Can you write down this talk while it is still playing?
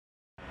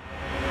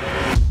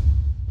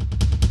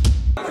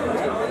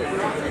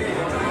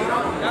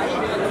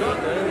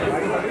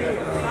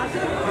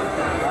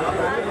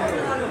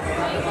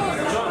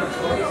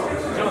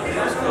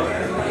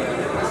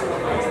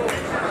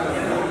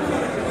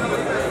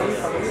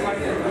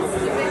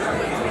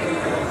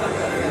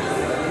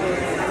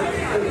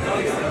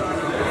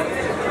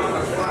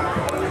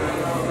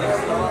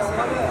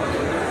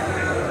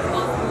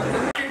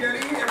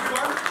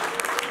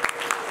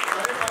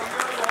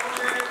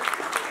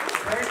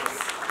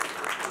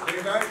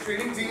entire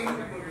training team.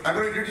 I'm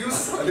going to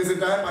introduce this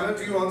entire panel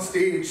to you on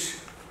stage.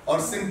 और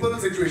simple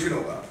situation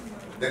होगा.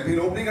 There'll be an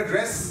opening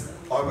address.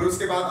 और फिर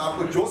उसके बाद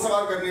आपको जो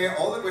सवाल करने हैं,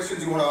 all the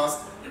questions you want to ask,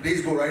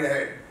 please go right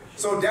ahead.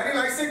 So Daniel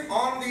Isaac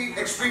on the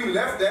extreme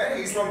left there,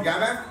 he's from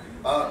GAMAF,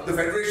 the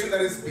federation that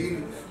has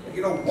been,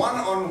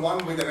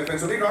 one-on-one with MFN.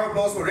 So big round of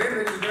applause for him,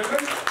 ladies and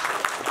gentlemen.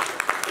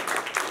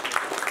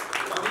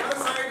 On the other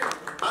side,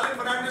 Alan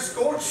Fernandez,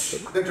 coach,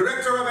 the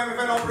director of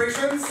MFN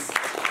operations.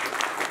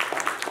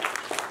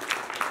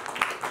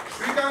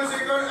 Shrikant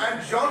Sekar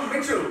and John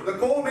Mitchell, the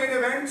co-main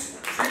event.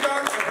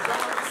 Shrikant and John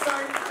on this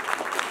side.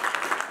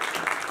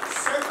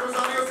 Seth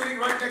Rosario sitting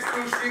right next to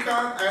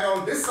Shrikant, and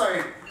on this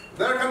side,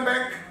 welcome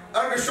back,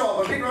 Krishna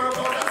Shroff. A big round of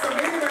applause. That's the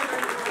main event,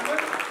 ladies and gentlemen.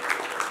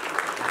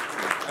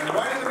 And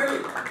right in the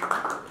middle,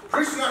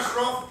 Krishna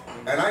Shroff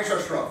Ayesha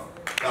Shroff,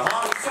 the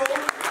heart and soul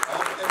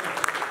of MFN.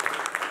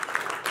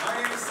 My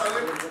name is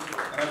Salil,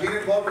 and I've been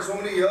involved for so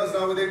many years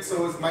now with it,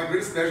 so it's my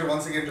greatest pleasure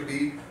once again to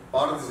be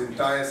part of this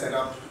entire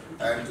setup.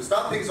 And to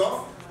start things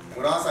off,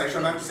 I'm going to ask Ayesha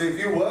ma'am to say a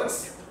few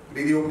words,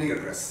 be the opening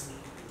address.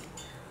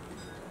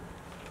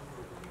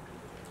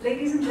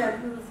 Ladies and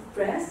gentlemen of the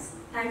press,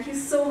 thank you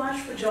so much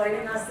for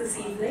joining us this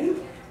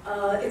evening.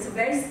 It's a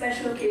very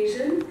special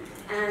occasion,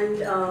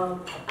 and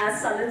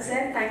as Salil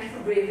said, thank you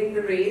for braving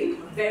the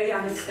rain, very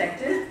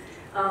unexpected.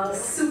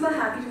 Super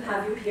happy to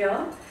have you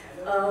here.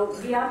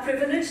 We are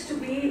privileged to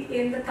be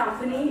in the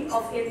company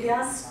of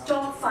India's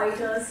top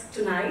fighters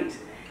tonight,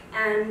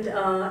 and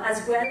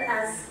as well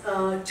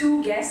as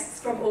two guests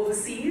from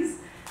overseas,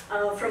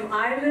 from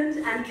Ireland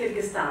and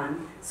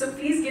Kyrgyzstan. So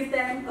please give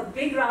them a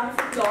big round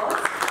of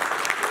applause.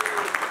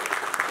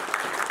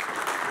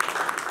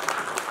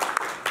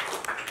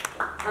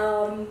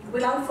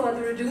 Without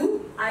further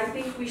ado, I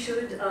think we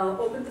should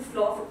open the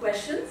floor for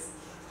questions.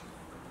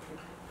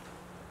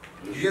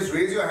 You just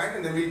raise your hand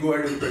and then we'll go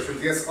ahead with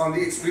questions. Yes, on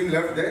the extreme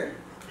left there,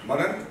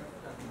 Manan.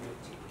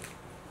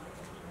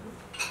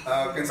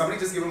 Can somebody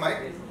just give a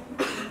mic?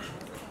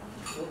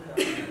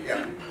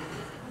 Yeah.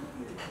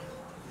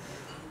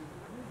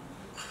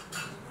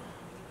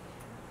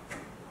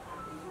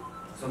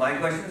 So my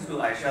question is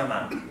to Ayesha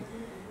ma'am.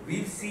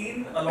 We've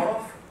seen a lot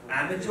of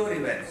amateur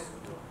events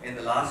in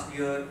the last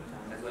year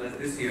as well as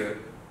this year,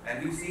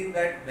 and we've seen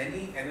that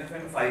many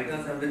MFN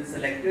fighters have been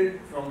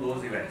selected from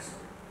those events.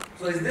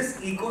 So is this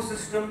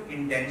ecosystem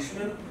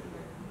intentional,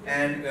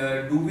 and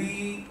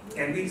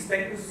can we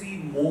expect to see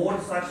more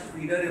such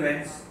feeder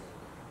events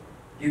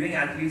giving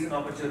athletes an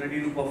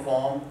opportunity to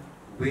perform,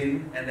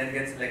 win, and then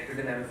get selected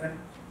in MFN?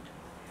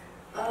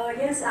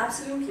 Yes,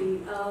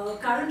 absolutely.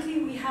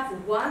 Currently, we have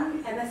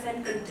one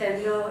MFN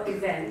contender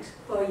event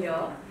per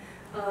year.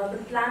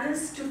 The plan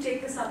is to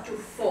take this up to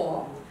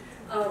 4.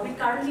 We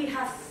currently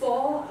have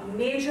 4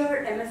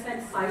 major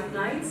MFN fight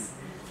nights.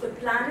 The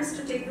plan is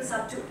to take this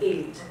up to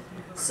 8.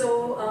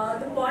 So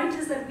the point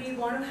is that we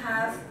want to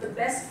have the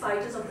best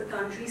fighters of the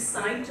country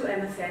signed to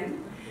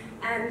MFN.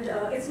 And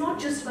it's not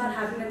just about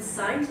having them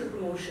signed to the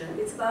promotion,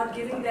 it's about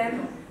giving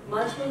them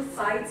multiple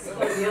fights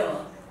per year.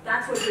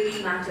 That's what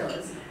really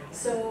matters.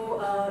 So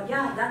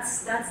yeah,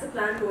 that's the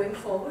plan going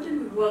forward,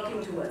 and we're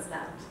working towards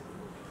that.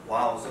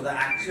 Wow, so the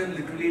action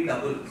literally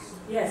doubles.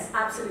 Yes,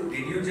 absolutely.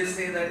 Did you just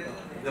say that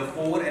the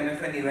 4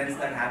 MFN events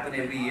that happen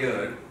every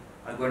year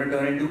are going to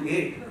turn into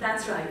 8?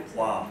 That's right.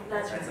 Wow,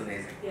 that's right.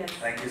 Amazing. Yes.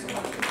 Thank you so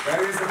much. That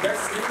is the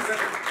best news that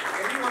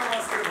anyone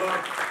wants to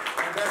about.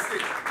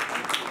 Fantastic.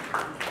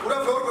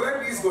 Pura floor go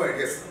ahead, please go ahead.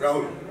 Yes,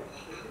 Rahul.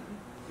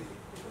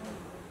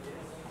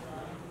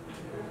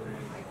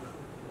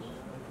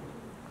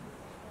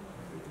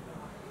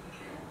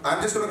 I'm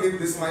just going to give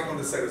this mic on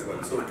this side as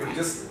well. So can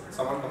just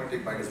someone come and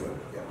take mic as well.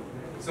 Yeah.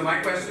 So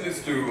my question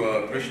is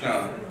to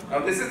Krishna. Now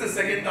this is the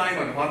second time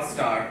on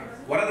Hotstar.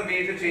 What are the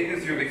major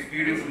changes you've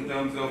experienced in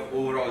terms of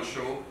overall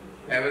show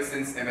ever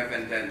since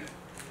MFN 10?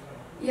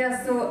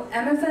 Yeah, so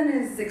MFN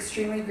is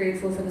extremely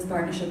grateful for this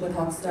partnership with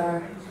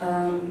Hotstar.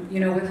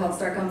 With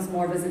Hotstar comes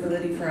more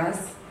visibility for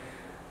us.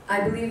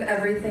 I believe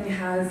everything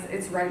has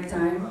its right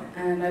time,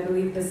 and I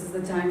believe this is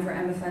the time for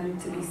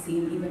MFN to be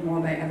seen even more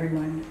by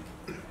everyone.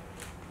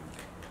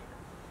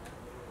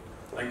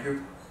 Thank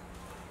you.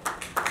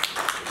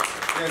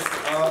 Yes,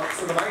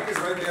 so the mic is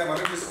right there. Why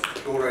don't you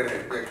just go right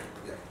ahead?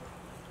 Yeah.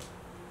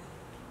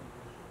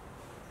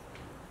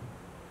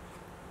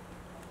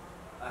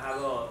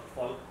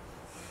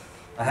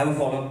 I have a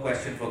follow-up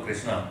question for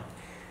Krishna.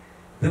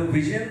 The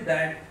vision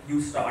that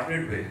you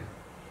started with,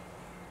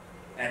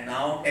 and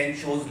now 10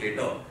 shows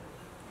later,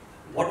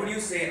 what would you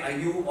say? Are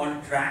you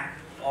on track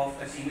of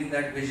achieving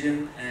that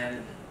vision,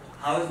 and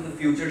how is the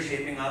future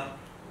shaping up?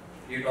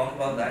 Can you talk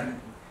about that?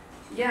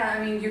 Yeah,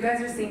 I mean, you guys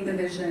are seeing the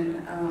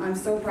vision. I'm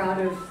so proud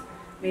of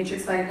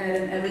Matrix Fight Night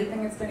and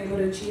everything it's been able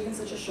to achieve in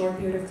such a short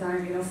period of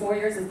time. 4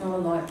 years is not a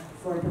lot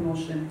for a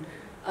promotion.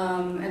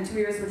 And 2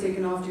 years were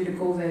taken off due to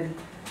COVID.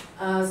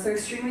 So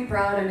extremely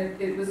proud,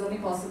 and it was only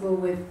possible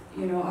with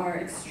our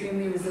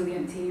extremely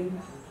resilient team.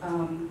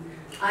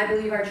 I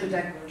believe our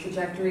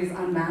trajectory is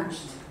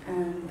unmatched,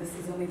 and this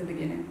is only the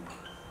beginning.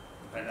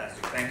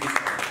 Fantastic. Thank you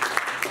so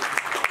much.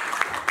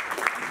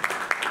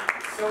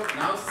 So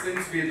now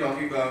since we are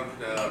talking about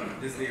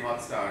Disney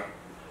Hotstar,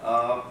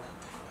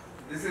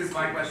 this is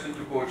my question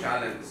to Coach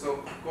Allen. So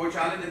Coach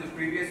Allen, in the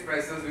previous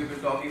presses we've been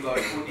talking about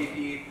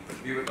OTT,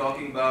 we were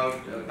talking about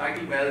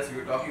title belts,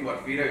 we were talking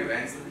about feeder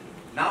events.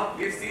 Now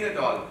we've seen it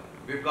all.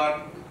 We've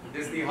got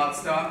Disney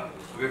Hotstar,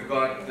 we've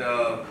got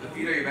the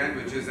feeder event,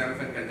 which is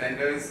MFN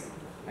Contenders,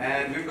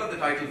 and we've got the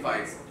title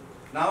fights.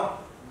 Now,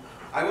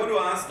 I want to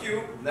ask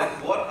you that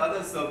what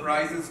other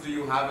surprises do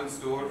you have in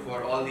store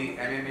for all the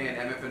MMA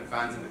and MFN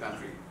fans in the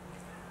country?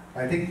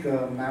 I think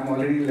ma'am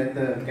already let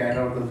the cat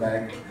out of the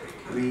bag.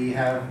 We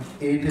have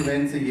 8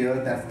 events a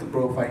year, that's the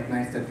pro fight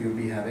nights that we'll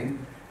be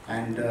having.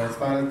 And as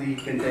far as the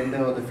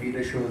contender or the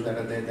feeder shows that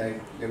are there,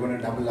 they're going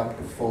to double up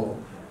to 4.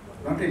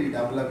 Not really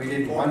double up, we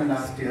did 1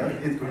 last year,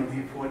 it's going to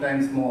be 4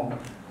 times more.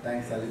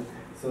 Thanks, Alan.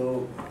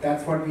 So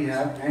that's what we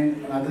have,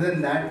 and other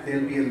than that,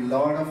 there'll be a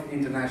lot of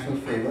international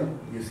flavor.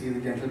 You see the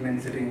gentleman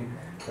sitting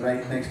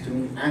right next to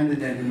me and the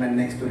gentleman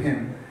next to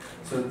him.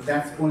 So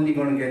that's only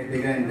going to get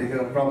bigger and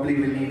bigger. Probably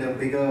we'll need a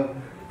bigger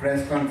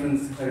press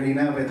conference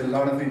arena with a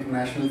lot of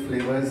international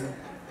flavors,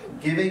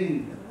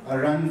 giving a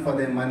run for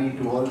their money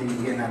to all the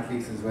Indian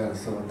athletes as well.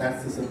 So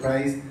that's the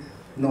surprise.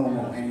 No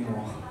more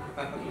anymore.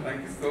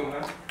 Thank you so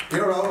much. You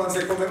know, Rahul, one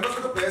sec, for members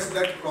of the press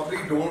that probably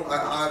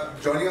are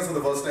joining us for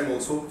the first time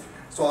also.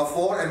 So our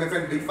 4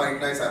 MFN big fight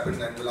nights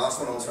happened, and the last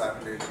one also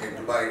happened in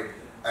Dubai.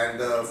 And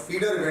the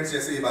feeder events,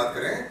 jaise ye baat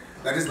kare,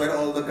 that is where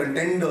all the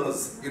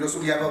contenders, you know, so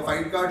we have a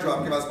fight card, jo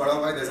aapke paas pada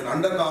hua hai, there's an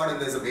undercard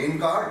and there's a main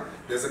card,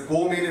 there's a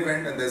co-main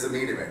event and there's a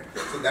main event.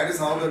 So that is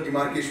how the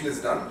demarcation is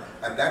done,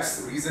 and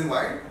that's the reason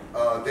why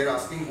they're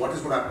asking what is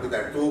going to happen with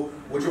that. So,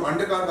 wo jo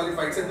undercard wali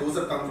fights hai, those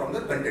have come from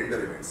the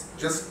contender events.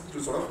 Just to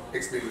sort of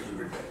explain a little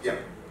bit there.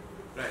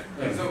 Yeah.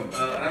 Right. So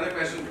another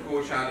question to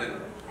Coach Allen.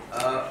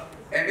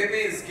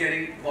 MMA is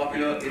getting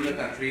popular in the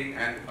country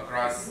and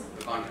across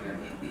the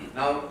continent.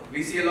 Now,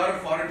 we see a lot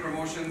of foreign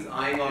promotions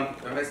eyeing on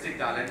domestic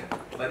talent,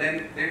 but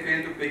then they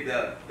fail to pick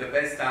the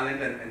best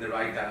talent and the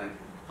right talent.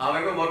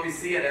 However, what we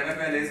see at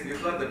MFN is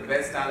we've got the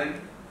best talent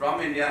from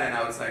India and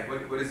outside.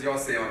 What is your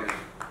say on it?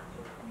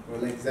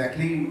 Well,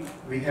 exactly,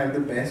 we have the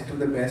best of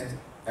the best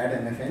at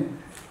MFN,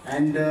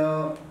 and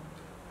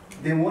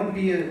there won't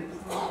be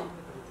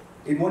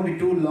it won't be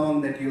too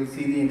long that you'll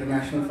see the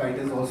international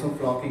fighters also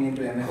flocking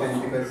into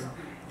MFN, because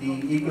the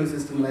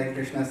ecosystem, like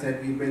Krishna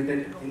said, we built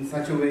it in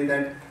such a way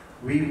that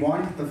we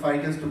want the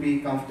fighters to be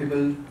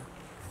comfortable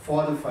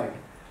for the fight.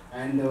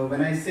 And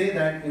when I say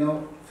that, you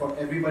know, for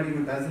everybody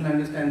who doesn't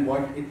understand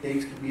what it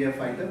takes to be a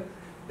fighter,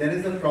 there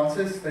is a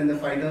process when the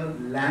fighter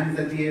lands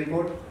at the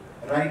airport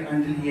right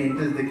until he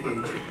enters the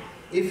cage.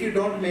 If you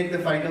don't make the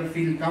fighter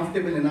feel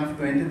comfortable enough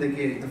to enter the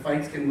cage, the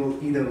fights can go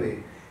either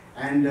way.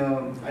 And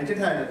I just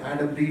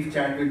had a brief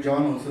chat with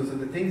John also. So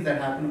the things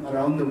that happen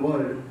around the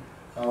world,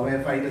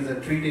 where fighters are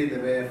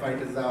treated, where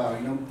fighters are,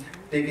 you know,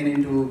 taken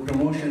into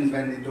promotions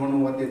when they don't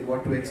know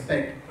what to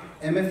expect.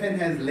 MFN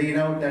has laid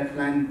out that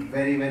plan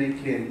very, very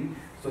clearly.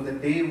 So the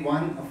day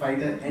one a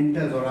fighter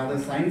enters or rather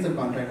signs a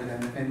contract with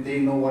MFN, they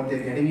know what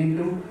they're getting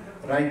into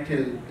right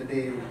till the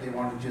day they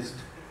want to just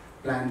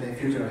plan their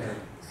future ahead.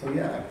 So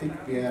yeah, I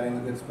think we are in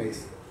a good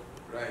space.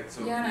 Right.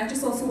 So Yeah, and I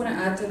just also want to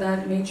add to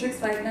that, Matrix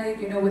Fight Night,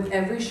 you know, with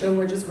every show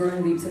we're just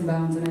growing leaps and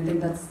bounds, and I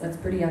think that's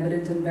pretty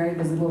evident and very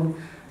visible.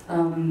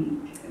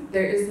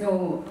 There is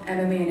no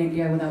MMA in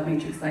India without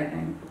Matrix Fight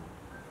Night.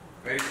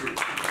 very true. You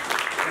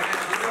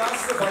can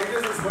ask the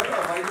fighters as well.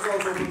 Our fighters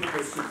also open to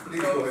questions.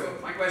 Please go ahead.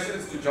 So my question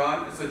is to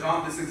John. So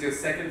John, this is your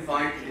second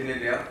fight in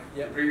India.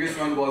 Yep. The previous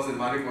one was in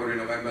Manipur in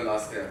November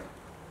last year.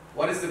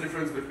 What is the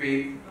difference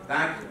between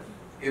that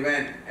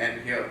event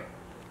and here?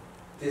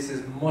 This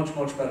is much,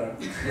 much better.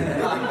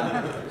 And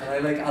I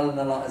like Alan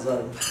a lot as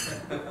well.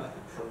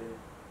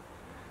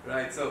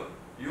 Right, so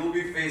you'll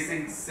be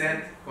facing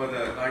Seth for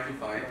the title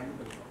fight,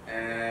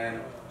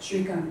 and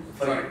Shrikant,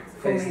 sorry,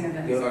 co-main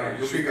event. sorry,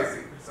 you'll be Shrikant.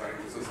 facing. Sorry,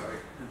 I'm so sorry.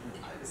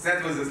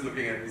 Seth was just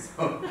looking at me.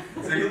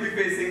 So you'll be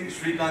facing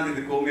Shrikant in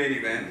the co-main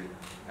event.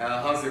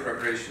 How's your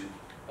preparation?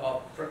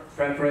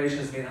 Preparation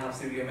has been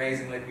absolutely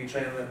amazing. Like, we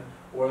train with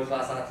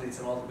world-class athletes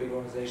in all the big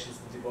organisations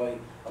in Dubai.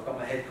 I've got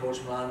my head coach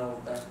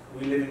Milano. That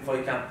we live in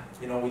fight camp.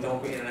 You know, we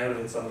don't go in and out of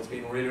it, so it's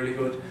been really, really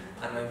good.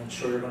 And I'm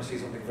sure you're going to see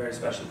something very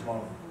special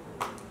tomorrow.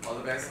 All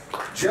the best.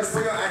 Just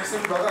for your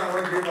accent, brother, I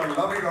want to give a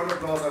lovely round of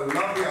applause. I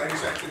love the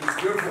Irish accent.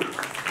 It's beautiful.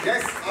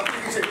 Yes, aapki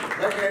piche.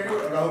 Right behind you,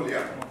 Rahul.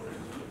 Yeah,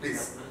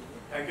 please.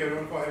 Thank you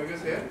everyone for having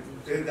us here.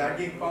 This is That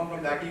Geek Pump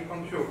from That Geek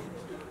Pump Show.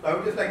 So I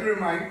would just like to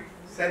remind,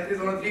 Seth is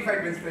on a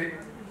 3-fight win streak,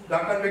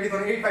 Duncan Beck is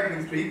on an 8-fight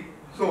win streak.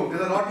 So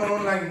there's a lot more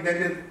online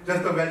than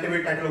just the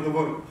welterweight title of the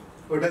world.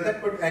 So does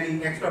that put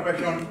any extra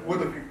pressure on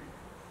both of you?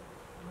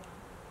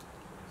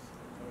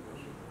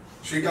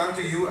 Shrikant,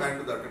 to you and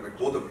to Darkan Bhai,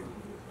 both of you.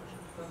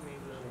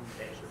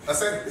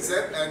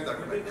 Seth and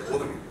Darkan Bhai,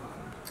 both of you.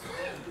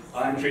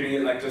 I'm treating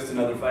it like just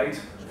another fight,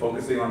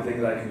 focusing on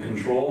things I can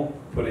control,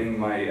 putting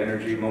my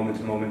energy moment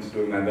to moment,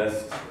 doing my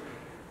best.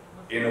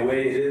 In a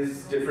way, it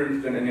is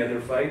different than any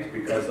other fight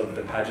because of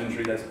the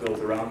pageantry that's built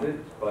around it,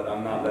 but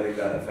I'm not letting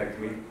that affect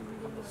me.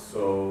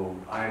 So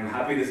I'm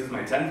happy this is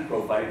my 10th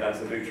pro fight.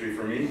 That's a victory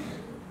for me.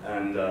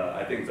 And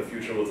I think the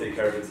future will take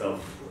care of itself.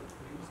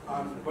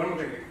 One more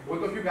thing,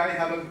 both of you guys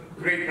have a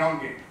great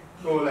ground game.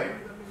 So like,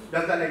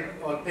 does that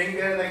like thing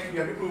there like you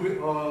have to prove it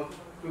to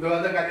the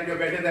other guy that you're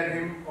better than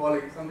him or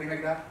like something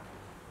like that?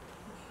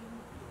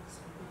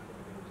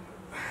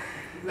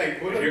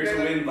 Like both of you Here guys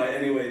to win by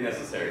any way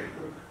necessary.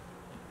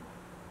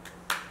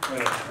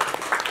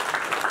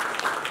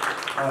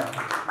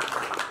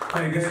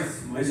 Hi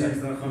guys, myself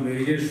is Shroff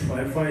Ayesha.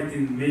 I fight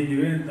in main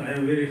event. I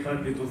am very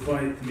happy to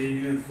fight main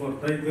event for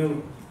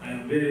title. I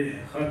am very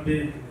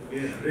happy,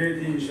 very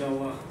ready,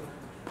 inshallah.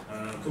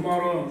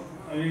 Tomorrow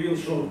I will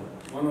show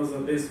one of the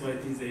best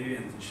fights in the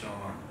event,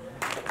 inshallah.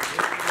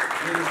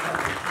 Very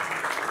happy.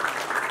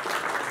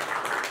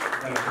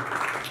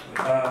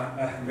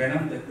 मेरा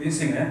नाम जगदीश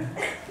सिंह है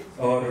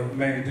और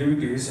मैं interview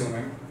TV से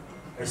हूँ।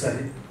 ऐसा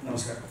ही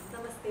नमस्कार।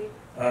 Namaste.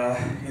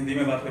 Hindi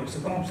में बात कर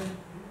सकता हूँ आपसे?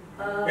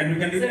 Can you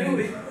do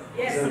Hindi?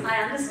 Yes, I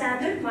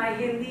understand it. My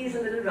Hindi is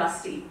a little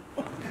rusty.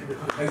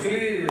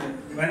 Actually,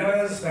 when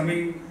I was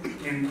coming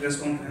in this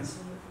conference,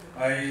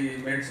 I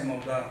met some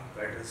of the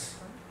writers,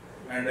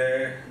 and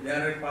they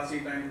are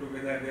passing time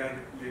together. They are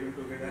living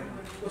together.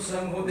 So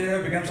somehow they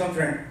have become some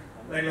friend,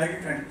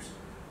 like friends.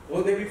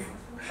 Oh,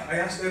 I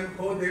asked them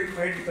how they will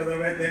fight each other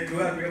when they do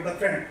have become the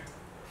friend.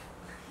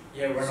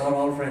 Yeah, we're not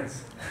all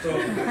friends.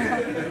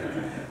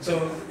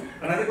 So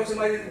another question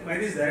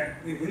mine is that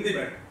in Hindi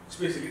band,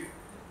 especially,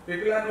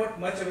 people are not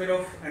much aware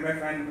of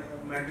MF and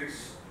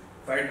Matrix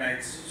fight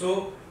nights.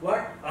 So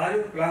what are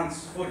your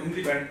plans for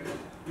Hindi band?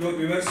 Your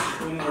viewers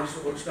who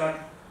would start,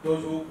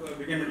 those who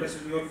became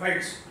interested in your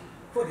fights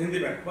for Hindi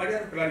band. What are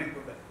you planning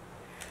for that?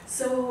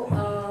 So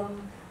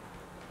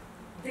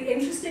the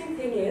interesting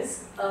thing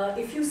is,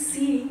 if you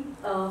see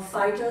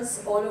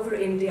fighters all over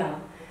India,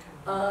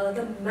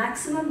 the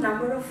maximum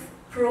number of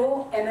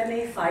pro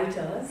MMA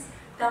fighters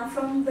come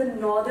from the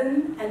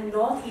northern and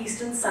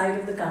northeastern side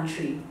of the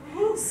country.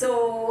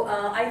 So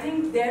I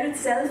think there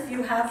itself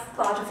you have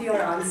part of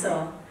your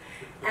answer.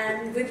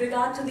 And with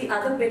regard to the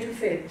other bit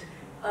of it,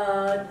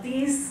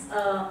 these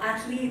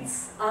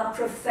athletes are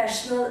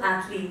professional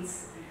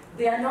athletes.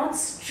 They are not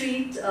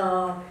street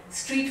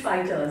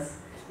fighters.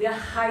 They are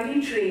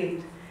highly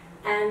trained,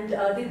 and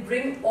they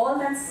bring all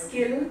that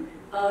skill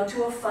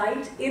to a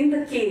fight in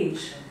the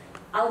cage.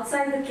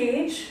 Outside the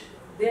cage,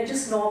 they are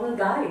just normal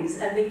guys,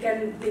 and they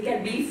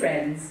can be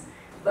friends.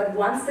 But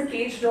once the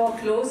cage door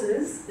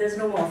closes, there's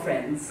no more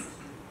friends.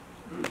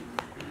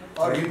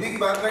 और हिंदी की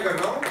बात मैं कर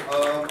रहा हूँ,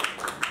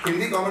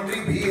 Hindi commentary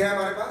भी है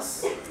हमारे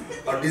पास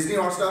और डिज्नी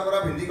हॉटस्टार पर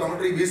आप हिंदी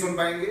कमेंट्री भी सुन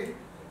पाएंगे।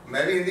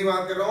 मैं भी हिंदी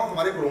बात कर रहा हूँ,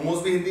 हमारे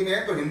प्रोमोज भी हिंदी में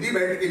हैं, तो हिंदी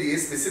बेल्ट के लिए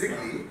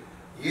स्पेसिफिकली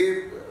ये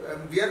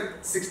वी आर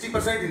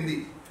 60% हिंदी।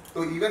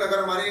 तो इवन अगर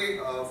हमारे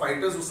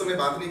फाइटर्स उस समय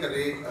बात नहीं कर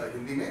रहे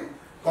हिंदी में,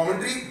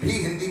 कमेंट्री भी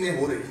हिंदी में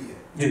हो रही है।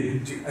 जी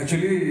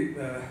एक्चुअली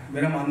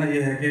मेरा मानना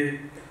ये है कि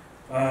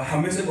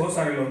हमें से बहुत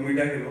सारे लोग,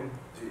 मीडिया के लोग,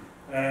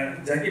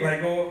 जैकी भाई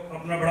को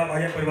अपना बड़ा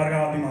भाई परिवार का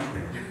आदमी मानते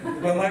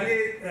हैं। तो हमारे लिए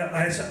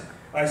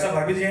आयशा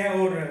भाभी जी हैं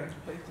और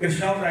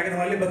कृष्णा और रायगढ़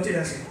हमारे लिए बच्चे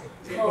जैसे हैं।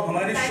 तो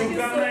हमारी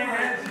शुभकामनाएं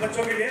हैं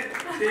बच्चों के लिए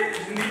कि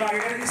हिंदी में आगे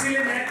करें,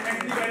 इसीलिए मैं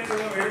हिंदी गाड़ी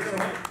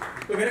चलूँगा।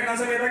 तो मेरा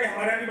आंसर ये था कि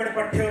हमारे यहाँ भी बड़े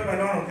पट्टे और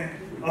पहलवान होते हैं,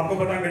 आपको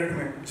पता है मेरठ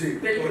में। जी,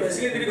 तो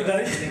इसलिए मेरी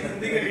गुजारिश है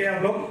हिंदी के लिए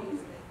आप लोग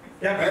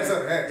क्या है सर,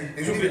 है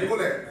हिंदी बिल्कुल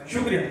है।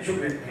 शुक्रिया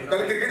शुक्रिया। कल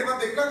क्रिकेट मत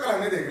देखना, कल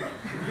हमें देखना,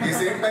 ये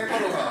सेम टाइम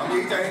पर होगा। हम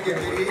यही चाहेंगे,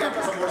 यही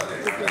आपका सपोर्ट है।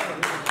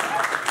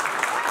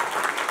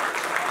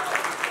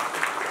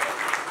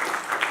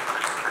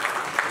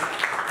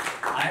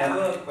 I have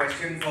a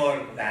question for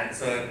Dan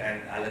sir and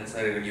Alan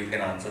sir, even you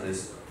can answer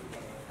this.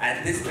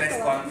 At this press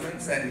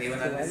conference and even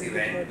at this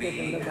event, we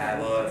have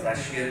a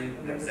Russian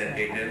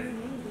representative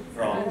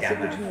from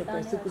CAMAC.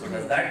 So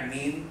does that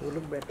mean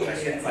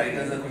Russian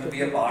fighters are going to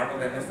be a part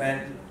of MFN,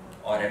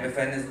 or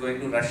MFN is going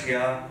to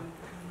Russia?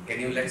 Can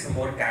you let some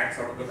more cats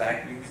out of the bag,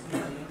 please?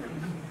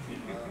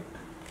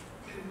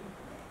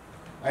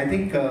 I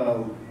think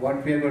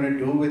what we are going to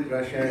do with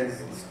Russia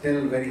is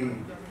still very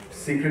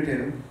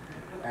secretive.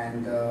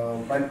 And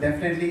but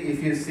definitely,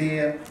 if you see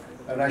a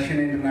Russian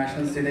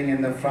international sitting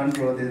in the front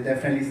row, there's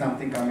definitely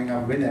something coming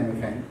up with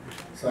MFN.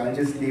 So I'll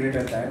just leave it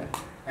at that.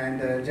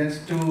 And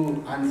just to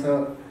answer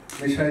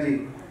Mishra ji,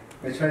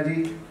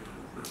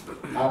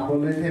 आप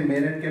बोल रहे थे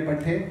मेरठ के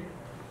पट्टे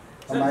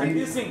हमारी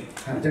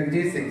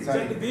जगदीश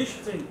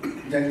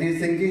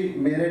सिंह जी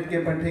मेरठ के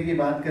पट्टे की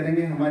बात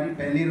करेंगे। हमारी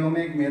पहली रो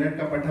में एक मेरठ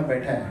का पट्टा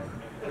बैठा है,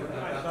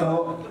 तो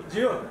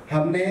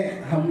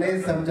हमने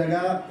सब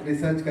जगह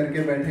रिसर्च करके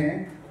बैठे हैं।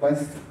 बस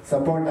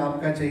सपोर्ट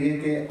आपका चाहिए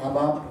कि अब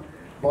आप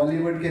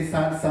बॉलीवुड के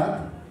साथ साथ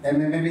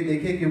MMA भी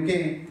देखें, क्योंकि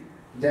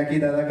जैकी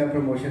दादा का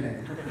प्रमोशन है।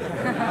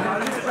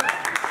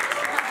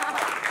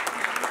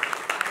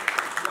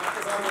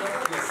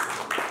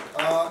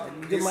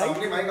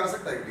 सामने माइक आ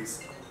सकता है प्लीज,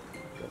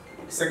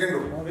 सेकंड रो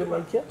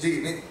जी,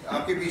 नहीं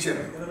आपके पीछे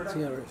में,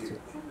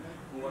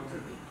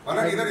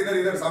 आना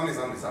इधर सामने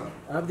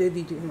आप दे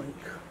दीजिए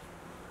mic.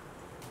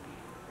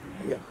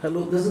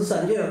 Hello, this is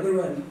Sanjay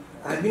Agarwal.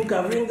 I've been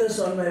covering this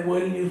on my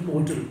World News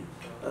portal.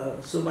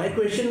 So my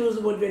question was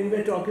about when we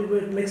were talking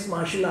about mixed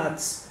martial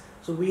arts.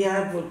 So we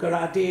have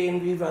karate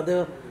and we have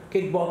other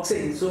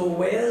kickboxing. So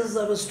where's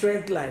our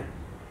strength lie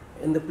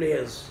in the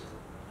players?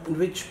 In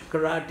which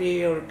karate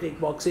or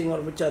kickboxing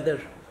or which other?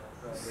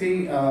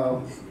 See,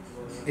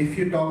 if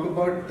you talk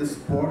about the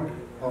sport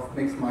of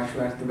mixed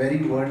martial arts, the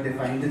very word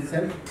defines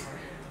itself.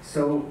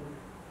 So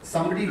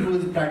somebody who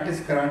has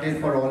practiced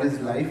karate for all his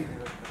life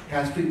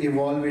has to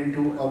evolve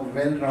into a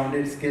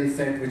well-rounded skill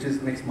set which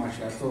is mixed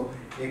martial arts. So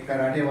एक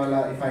karate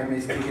वाला, if I may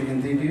speak in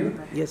Hindi to you,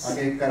 yes.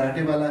 अगर एक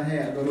karate वाला है,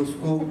 अगर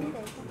उसको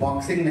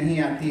boxing नहीं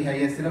आती है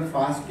या सिर्फ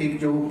fast kick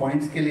जो वो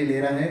points के लिए ले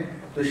रहा है,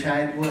 तो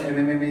शायद वो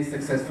MMA में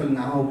successful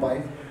ना हो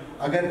पाए.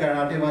 अगर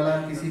कराटे वाला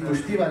किसी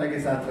कुश्ती वाले के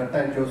साथ रहता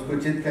है जो उसको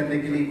जिद करने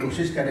के लिए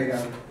कोशिश करेगा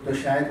तो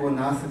शायद वो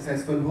ना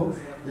सक्सेसफुल हो.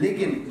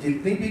 लेकिन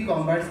जितनी भी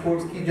कॉम्बैट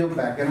स्पोर्ट्स की जो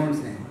बैकग्राउंड्स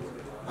हैं,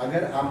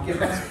 अगर आपके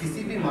पास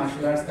किसी भी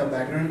मार्शल आर्ट्स का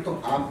बैकग्राउंड तो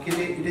आपके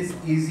लिए it is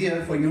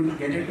easier for you to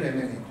get into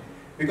MMA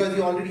because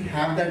you already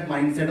have that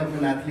mindset of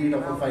an athlete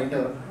of a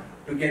fighter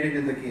to get it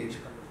in the cage.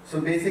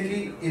 So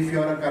basically if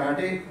you are a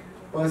karate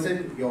person,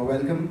 you're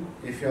welcome.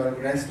 If you're a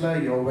wrestler,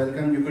 you're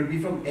welcome. You could be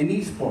from any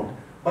sport,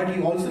 but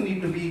you also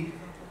need to be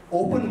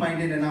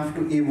open-minded enough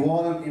to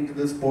evolve into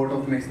the sport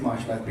of mixed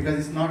martial arts because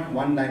it's not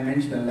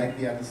one-dimensional like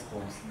the other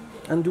sports.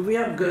 And do we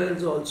have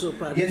girls also?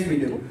 Yes, we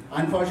do.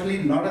 Unfortunately,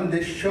 not on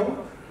this show,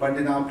 but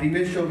in our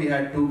previous show we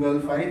had 2 girl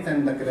fights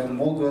and there are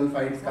more girl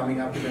fights coming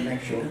up in the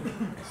next show.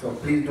 So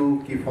please do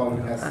keep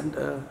following us. And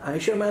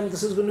Ayesha ma'am,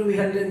 this is going to be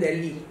held in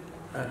Delhi,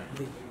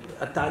 the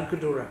Atal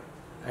Katora.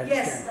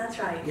 Yes, that's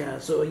right. Yeah,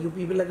 so you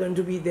people are going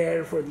to be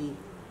there for the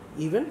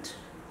event?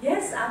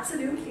 Yes,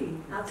 absolutely,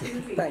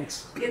 absolutely. Thanks.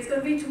 It's going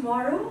to be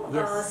tomorrow,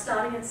 yes.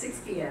 Starting at 6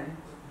 p.m.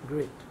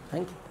 Great,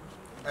 thank you.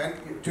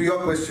 And to your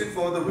question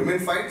for the women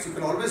fights, you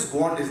can always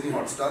go on Disney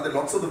Hotstar. There are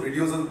lots of the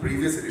videos of the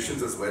previous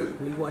editions as well.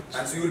 We'll watch.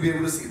 And so you will be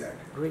able to see that.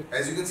 Great.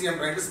 As you can see, I'm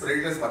trying to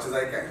spread it as much as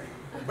I can.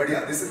 But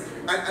yeah, this is,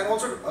 and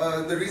also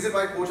the reason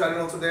why Coach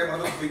Allen also there,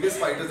 one of the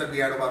biggest fighters that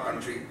we had of our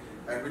country.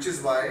 And which is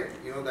why,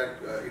 you know,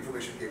 that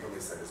information came from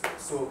his side as well.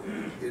 So,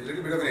 a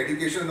little bit of an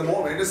education, and the more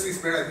awareness we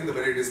spread, I think the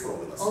better it is for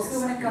all of us. Also,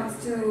 when it comes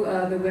to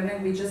the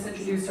women, we just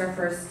introduced our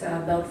first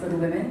belt for the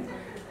women.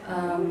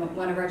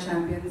 One of our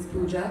champions,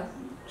 Pooja,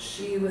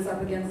 she was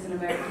up against an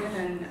American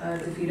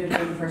and defeated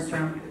her in the first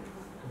round.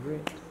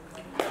 Great.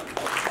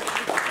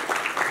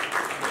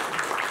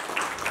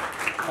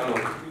 Hello.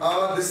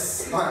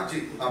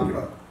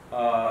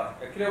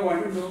 Actually, I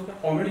want to know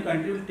how many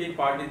countries will take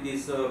part in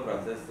this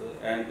process,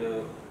 and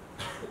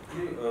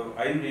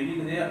I am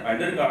reading the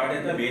undercard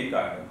and the main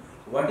card.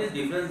 What is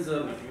difference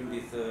between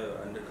this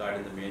undercard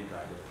and the main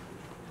card?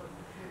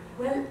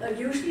 Well,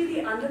 usually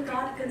the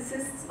undercard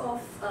consists of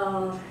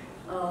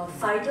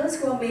fighters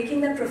who are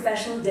making their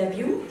professional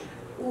debut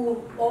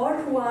or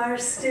who are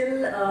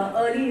still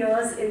early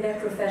years in their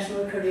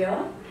professional career.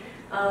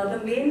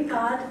 The main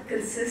card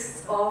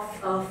consists of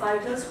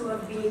fighters who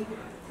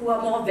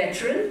are more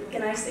veteran,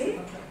 can I say,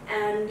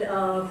 and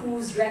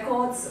whose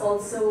records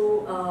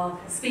also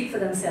speak for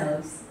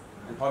themselves.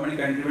 And how many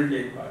countries will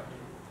take part?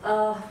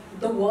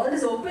 The world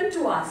is open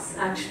to us,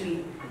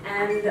 actually,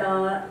 and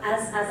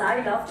as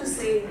I love to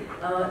say,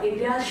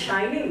 India is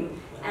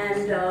shining,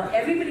 and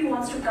everybody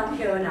wants to come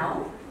here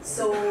now.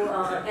 So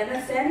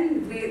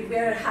MFN,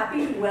 we're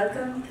happy to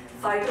welcome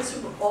fighters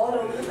from all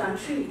over the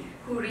country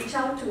who reach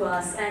out to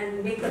us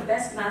and make the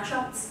best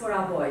matchups for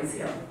our boys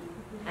here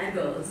and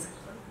girls.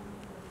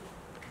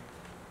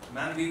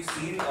 Ma'am, we've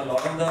seen a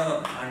lot of the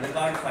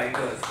undercard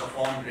fighters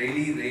perform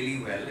really, really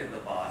well in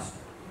the past.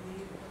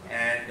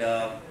 And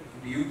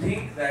do you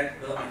think that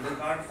the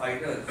undercard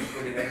fighters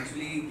could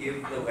eventually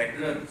give the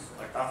veterans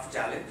a tough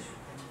challenge?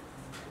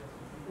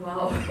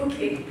 Wow,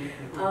 okay.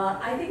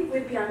 I think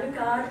with the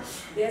undercard,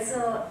 there's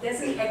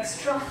an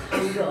extra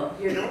hunger,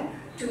 you know,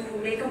 to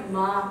make a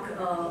mark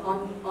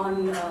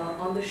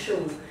on the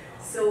show.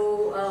 So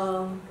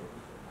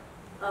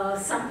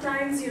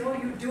sometimes, you know,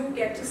 you do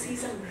get to see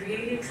some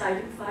really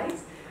exciting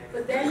fights.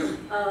 But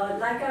then,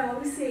 like I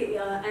always say,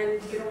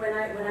 and you know, when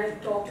I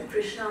talk to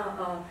Krishna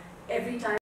every time.